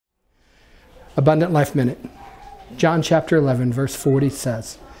Abundant Life Minute. John chapter 11, verse 40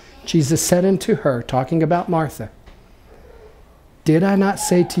 says, Jesus said unto her, talking about Martha, did I not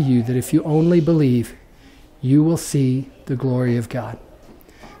say to you that if you only believe, you will see the glory of God?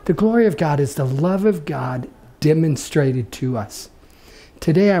 The glory of God is the love of God demonstrated to us.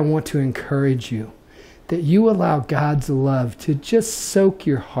 Today I want to encourage you that you allow God's love to just soak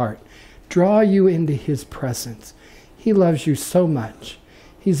your heart, draw you into His presence. He loves you so much.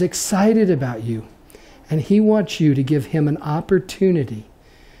 He's excited about you, and He wants you to give Him an opportunity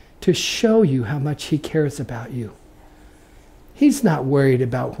to show you how much He cares about you. He's not worried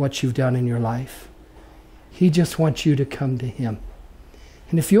about what you've done in your life. He just wants you to come to Him.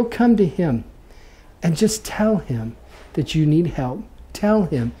 And if you'll come to Him and just tell Him that you need help, tell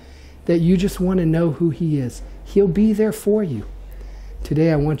Him that you just want to know who He is, He'll be there for you.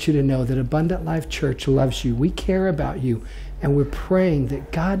 Today I want you to know that Abundant Life Church loves you. We care about you, and we're praying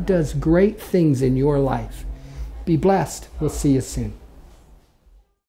that God does great things in your life. Be blessed. We'll see you soon.